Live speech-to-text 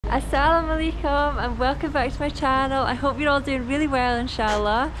Assalamu Alaikum and welcome back to my channel. I hope you're all doing really well,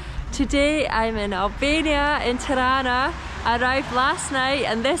 inshallah. Today I'm in Albania, in Tirana. I arrived last night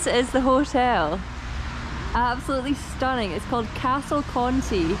and this is the hotel. Absolutely stunning. It's called Castle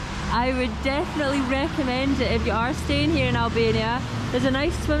Conti. I would definitely recommend it if you are staying here in Albania. There's a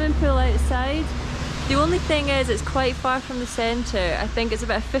nice swimming pool outside. The only thing is it's quite far from the centre. I think it's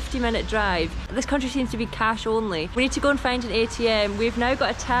about a 50-minute drive. This country seems to be cash only. We need to go and find an ATM. We've now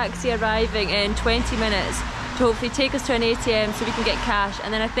got a taxi arriving in 20 minutes to hopefully take us to an ATM so we can get cash,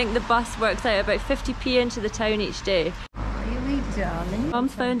 and then I think the bus works out about 50p into the town each day.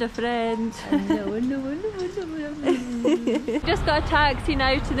 Mum's found a friend. Just got a taxi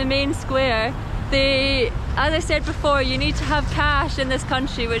now to the main square. As I said before, you need to have cash in this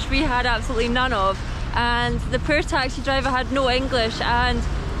country, which we had absolutely none of. And the poor taxi driver had no English, and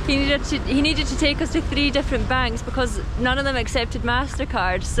he needed to take us to 3 different banks because none of them accepted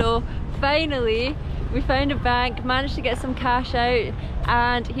MasterCard. So finally we found a bank, managed to get some cash out,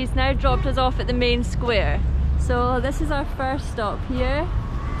 and he's now dropped us off at the main square. So this is our first stop here.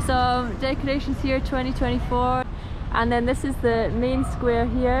 Some decorations here, 2024, and then this is the main square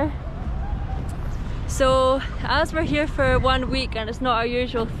here. So as we're here for 1 week and it's not our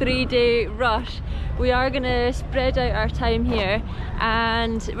usual 3-day rush, we are going to spread out our time here,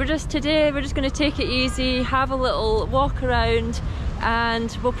 and today we're just going to take it easy, have a little walk around,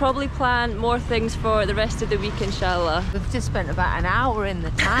 and we'll probably plan more things for the rest of the week, inshallah. We've just spent about an hour in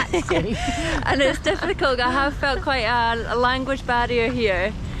the taxi. And it's difficult. I have felt quite a language barrier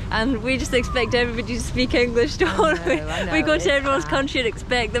here. And we just expect everybody to speak English, don't we? I know, we go to everyone's country and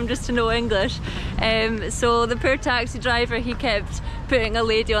expect them just to know English. So the poor taxi driver, he kept putting a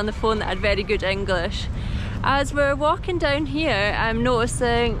lady on the phone that had very good English. As we're walking down here, I'm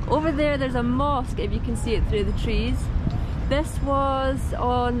noticing over there's a mosque, if you can see it through the trees. This was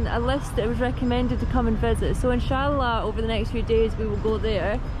on a list that was recommended to come and visit. So inshallah, over the next few days we will go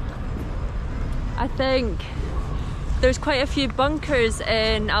there. I think there's quite a few bunkers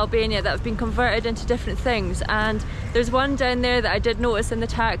in Albania that have been converted into different things, and there's one down there that I did notice in the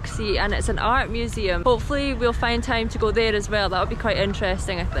taxi, and it's an art museum. Hopefully we'll find time to go there as well. That'll be quite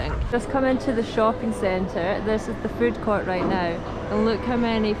interesting, I think. Just come into the shopping centre. This is the food court right now, and look how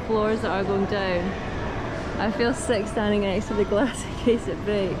many floors that are going down. I feel sick standing next to the glass in case it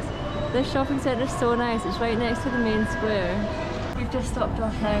breaks. This shopping centre is so nice. It's right next to the main square. We've just stopped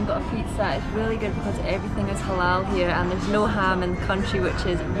off now and got a pizza. It's really good because everything is halal here and there's no ham in the country, which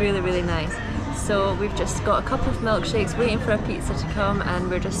is really, really nice. So we've just got a couple of milkshakes waiting for a pizza to come,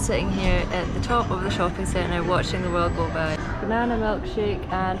 and we're just sitting here at the top of the shopping centre watching the world go by. Banana milkshake,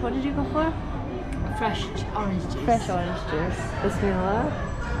 and what did you go for? Fresh orange juice. Fresh orange juice. Bismillah.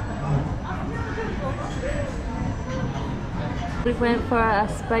 We went for a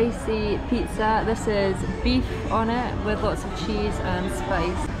spicy pizza. This is beef on it with lots of cheese and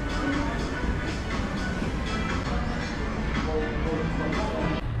spice.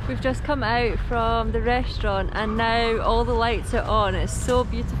 We've just come out from the restaurant and now all the lights are on. It's so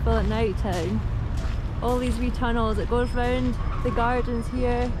beautiful at night time. All these wee tunnels, it goes round the gardens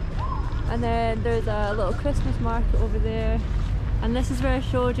here, and then there's a little Christmas market over there. And this is where I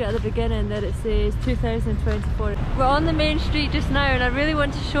showed you at the beginning that it says 2024. We're on the main street just now and I really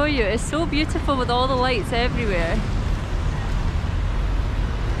want to show you. It's so beautiful with all the lights everywhere.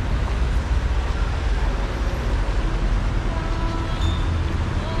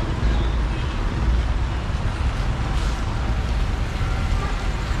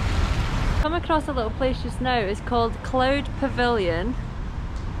 Come across a little place just now. It's called Cloud Pavilion,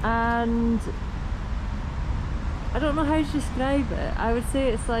 and I don't know how to describe it. I would say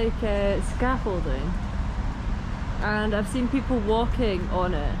it's like scaffolding, and I've seen people walking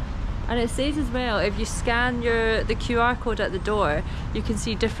on it, and it says as well if you scan the QR code at the door you can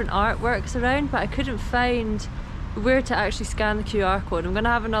see different artworks around, but I couldn't find where to actually scan the QR code. I'm gonna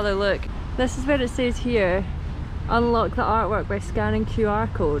have another look. This is where it says here, unlock the artwork by scanning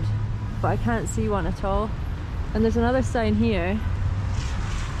QR code, but I can't see one at all. And there's another sign here,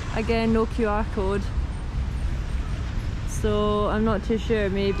 again no QR code. So I'm not too sure,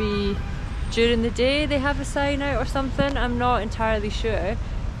 maybe during the day they have a sign out or something, I'm not entirely sure.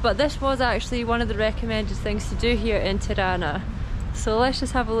 But this was actually one of the recommended things to do here in Tirana. So let's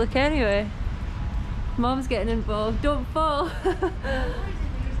just have a look anyway. Mom's getting involved, don't fall.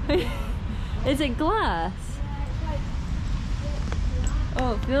 Is it glass?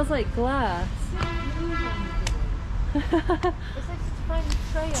 Oh, it feels like glass. Find a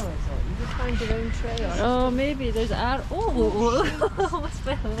trail, is it? You just find your own trail. Oh, maybe there's art. Oh, almost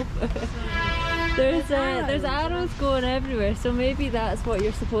fell over. There's arrows going everywhere, so maybe that's what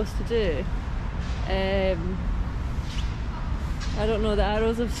you're supposed to do. I don't know, the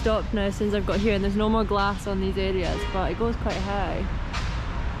arrows have stopped now since I've got here and there's no more glass on these areas, but it goes quite high.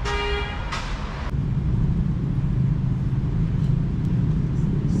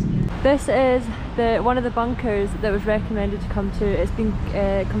 This is one of the bunkers that was recommended to come to. It's been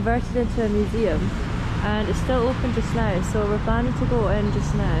converted into a museum and it's still open just now, so we're planning to go in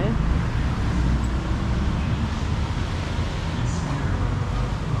just now.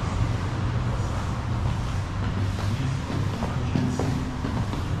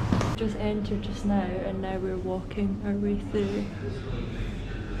 Just entered just now and now we're walking our way through.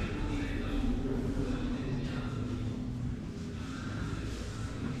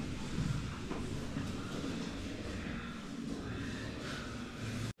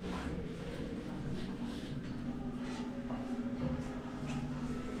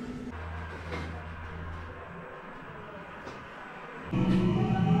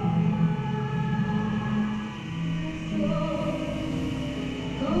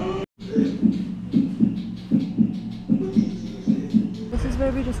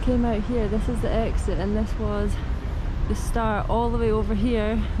 Where we just came out here, this is the exit and this was the start all the way over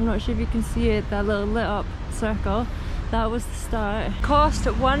here. I'm not sure if you can see it, that little lit up circle. That was the start. Cost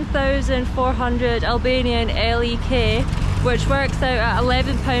 1,400 Albanian LEK, which works out at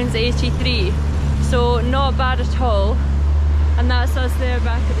 £11.83. So not bad at all. And that's us there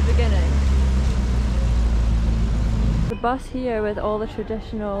back at the beginning. The bus here with all the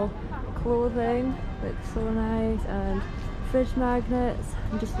traditional clothing, looks so nice, and fridge magnets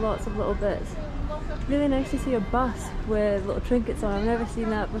and just lots of little bits. Really nice to see a bus with little trinkets on. I've never seen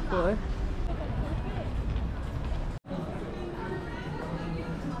that before.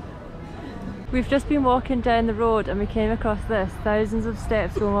 We've just been walking down the road and we came across this, thousands of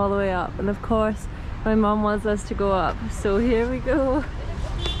steps going all the way up, and of course my mum wants us to go up, so here we go.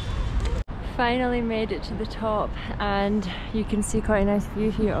 Finally made it to the top and you can see quite a nice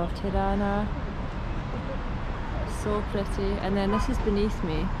view here of Tirana. So pretty, and then this is beneath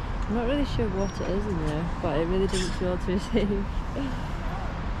me. I'm not really sure what it is in there, but it really doesn't feel too safe.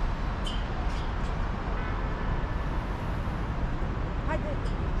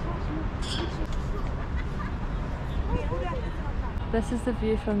 This is the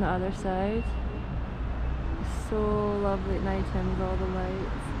view from the other side. It's so lovely at night time with all the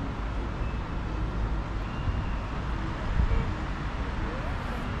lights.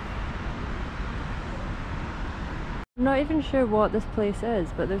 I'm not even sure what this place is,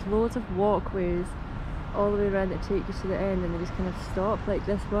 but there's loads of walkways all the way around that take you to the end and they just kind of stop, like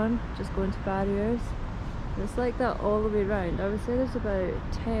this one, just going to barriers. And it's like that all the way around. I would say there's about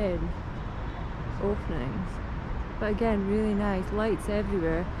 10 openings. But again, really nice, lights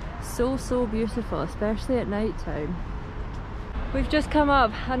everywhere. So beautiful, especially at night time. We've just come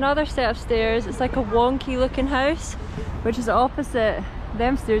up another set of stairs. It's like a wonky looking house, which is opposite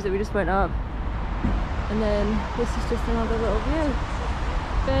them stairs that we just went up. And then this is just another little view.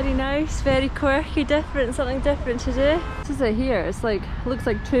 Very nice, very quirky, different, something different to do. This is it here. It's like, looks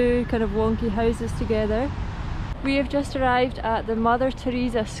like two kind of wonky houses together. We have just arrived at the Mother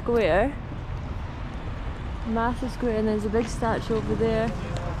Teresa Square. Massive square, and there's a big statue over there.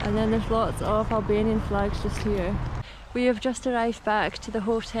 And then there's lots of Albanian flags just here. We have just arrived back to the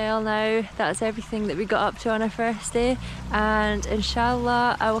hotel now. That's everything that we got up to on our first day. And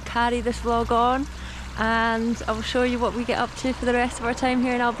inshallah, I will carry this vlog on and I will show you what we get up to for the rest of our time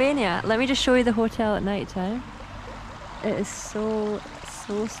here in Albania. Let me just show you the hotel at night time. It is so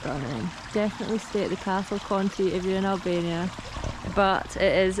stunning. Definitely stay at the Castle Conti if you're in Albania, but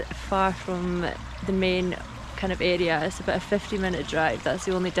it is far from the main kind of area. It's about a 50-minute drive. That's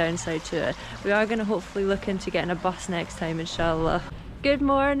the only downside to it. We are going to hopefully look into getting a bus next time, inshallah. Good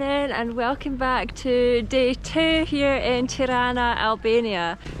morning and welcome back to day 2 here in Tirana,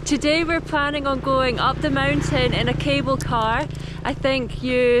 Albania. Today we're planning on going up the mountain in a cable car. I think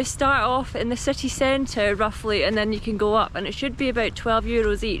you start off in the city centre roughly and then you can go up, and it should be about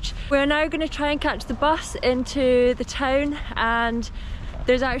 €12 each. We're now going to try and catch the bus into the town, and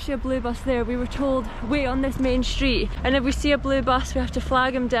there's actually a blue bus there. We were told wait on this main street, and if we see a blue bus we have to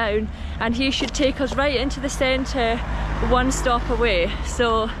flag him down and he should take us right into the centre, one stop away.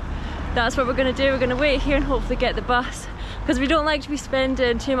 So that's what we're going to do. We're going to wait here and hopefully get the bus, because we don't like to be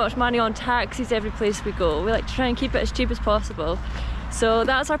spending too much money on taxis every place we go. We like to try and keep it as cheap as possible. So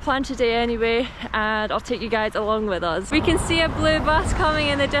that's our plan today anyway, and I'll take you guys along with us. We can see a blue bus coming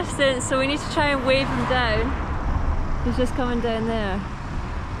in the distance, so we need to try and wave him down. He's just coming down there.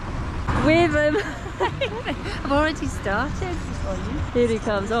 Wave him! I've already started before you. Here he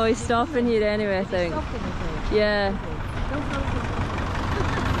comes. Oh, he's stopping here anyway, I think. Yeah.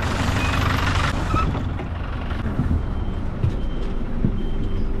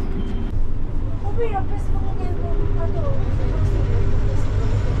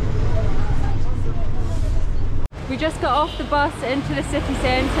 We just got off the bus into the city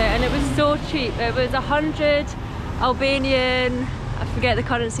centre and it was so cheap. It was 100 Albanian, I forget the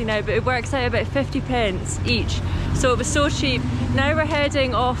currency now, but it works out about 50 pence each. So it was so cheap. Now we're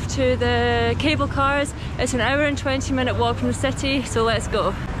heading off to the cable cars. It's an hour and 20-minute walk from the city, so let's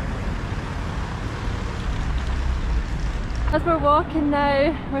go. As we're walking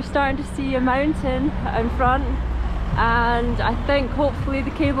now, we're starting to see a mountain in front, and I think hopefully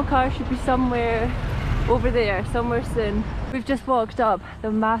the cable car should be somewhere over there, somewhere soon. We've just walked up the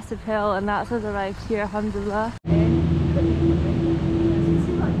massive hill and that's us arrived here, alhamdulillah.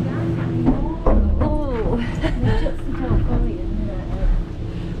 Oh!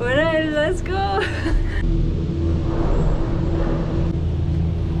 We're in, let's go!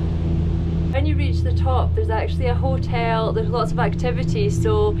 When you reach the top, there's actually a hotel, there's lots of activities,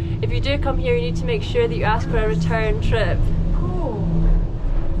 so if you do come here you need to make sure that you ask for a return trip.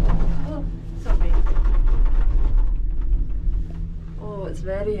 It's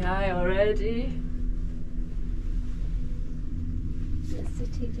very high already.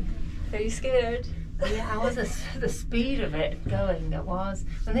 Are you scared? Yeah, I was the speed of it going. It was.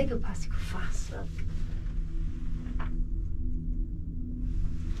 When they go past, you go fast. Look.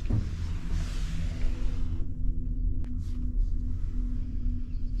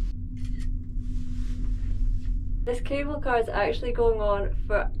 This cable car is actually going on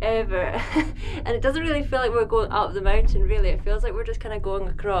forever and it doesn't really feel like we're going up the mountain really, it feels like we're just kind of going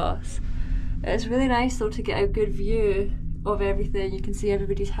across. It's really nice though to get a good view of everything. You can see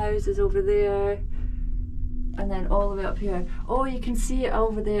everybody's houses over there and then all the way up here. Oh, you can see it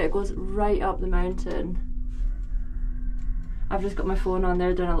over there, it goes right up the mountain. I've just got my phone on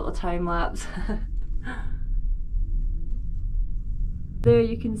there doing a little time lapse. There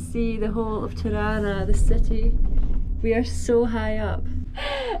you can see the whole of Tirana, the city. We are so high up.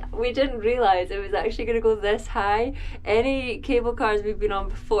 We didn't realise it was actually going to go this high. Any cable cars we've been on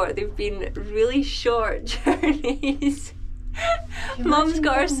before, they've been really short journeys. Mum's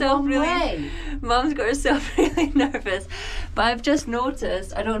got herself really nervous. But I've just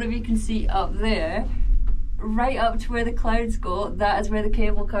noticed, I don't know if you can see up there, right up to where the clouds go, that is where the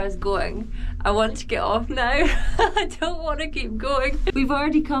cable car is going. I want to get off now. I don't want to keep going. We've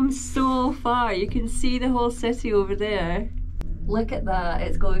already come so far. You can see the whole city over there. Look at that,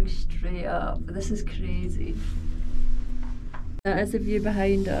 it's going straight up. This is crazy. That is the view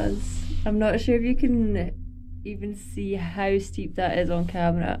behind us. I'm not sure if you can even see how steep that is on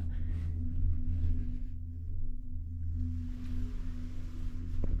camera.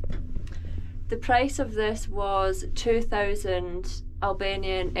 The price of this was 2,000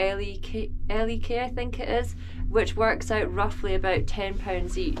 Albanian LEK I think it is, which works out roughly about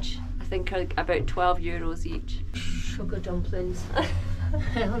 £10 each. I think about 12 euros each. Sugar dumplings.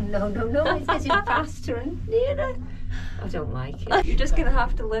 Oh, no, it's getting faster and nearer. I don't like it. You're just gonna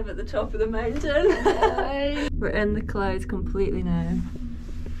have to live at the top of the mountain. We're in the clouds completely now.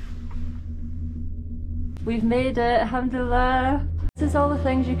 We've made it, alhamdulillah. This is all the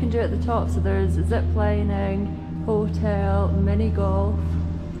things you can do at the top. So there's zip lining, hotel, mini golf.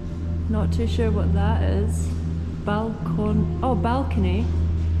 Not too sure what that is. Balcony,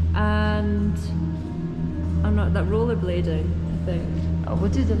 and that rollerblading, I think. Oh,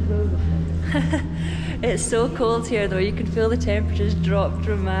 what is a rollerblading? It's so cold here though, you can feel the temperatures drop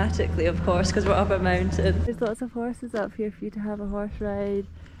dramatically, of course, because we're up a mountain. There's lots of horses up here for you to have a horse ride.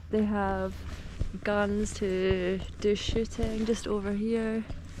 They have guns to do shooting just over here,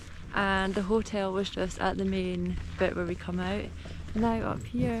 and the hotel was just at the main bit where we come out. Now up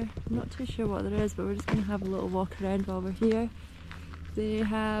here, I'm not too sure what there is, but we're just going to have a little walk around while we're here. They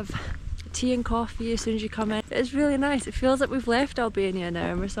have tea and coffee as soon as you come in. It's really nice. It feels like we've left Albania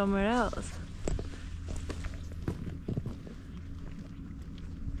now and we're somewhere else.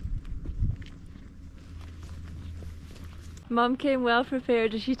 Mum came well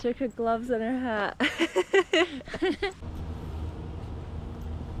prepared and she took her gloves and her hat.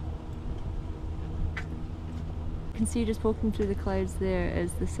 You can see just poking through the clouds there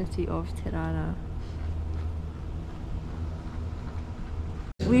is the city of Tirana.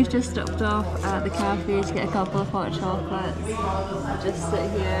 We've just stopped off at the cafe to get a couple of hot chocolates. Just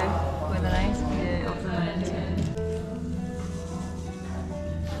sit here with a nice view of the mountain.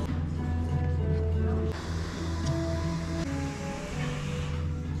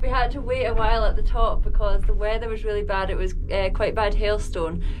 We had to wait a while at the top because the weather was really bad. It was quite bad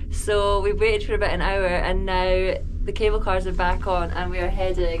hailstone. So we waited for about an hour, and now the cable cars are back on and we are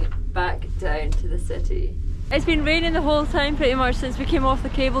heading back down to the city. It's been raining the whole time pretty much since we came off the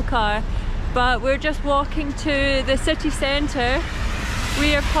cable car, but we're just walking to the city centre.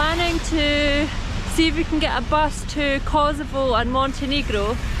 We are planning to see if we can get a bus to Kosovo and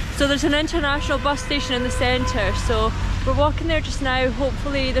Montenegro. So there's an international bus station in the centre, so we're walking there just now.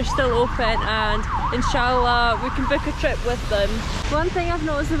 Hopefully they're still open and inshallah we can book a trip with them. One thing I've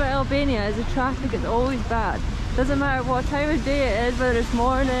noticed about Albania is the traffic is always bad. Doesn't matter what time of day it is, whether it's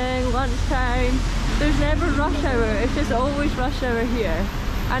morning, lunchtime, there's never rush hour. It's just always rush hour here.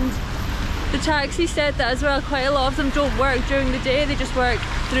 And the taxi said that as well. Quite a lot of them don't work during the day, they just work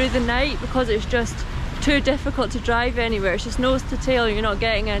through the night because it's just too difficult to drive anywhere. It's just nose to tail, you're not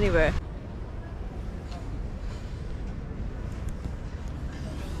getting anywhere.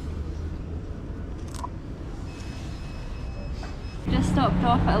 Just stopped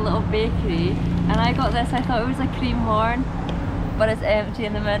off at a little bakery and I got this. I thought it was a cream horn, but it's empty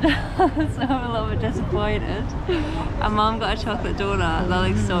in the middle. So I'm a little bit disappointed. And Mum got a chocolate donut, that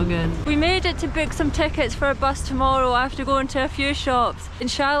looks so good. We made it to book some tickets for a bus tomorrow after going to a few shops.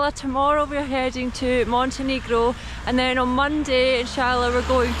 Inshallah tomorrow we're heading to Montenegro, and then on Monday inshallah we're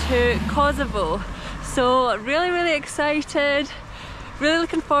going to Kosovo. So really excited. Really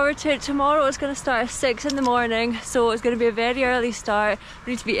looking forward to it. Tomorrow it's going to start at 6 in the morning, so it's going to be a very early start.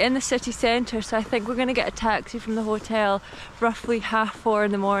 We need to be in the city centre, so I think we're going to get a taxi from the hotel roughly 4:30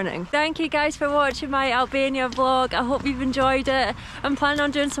 in the morning. Thank you guys for watching my Albania vlog. I hope you've enjoyed it. I'm planning on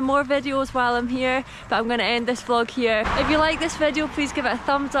doing some more videos while I'm here, but I'm going to end this vlog here. If you like this video, please give it a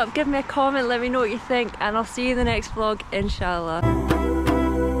thumbs up, give me a comment, let me know what you think, and I'll see you in the next vlog, inshallah.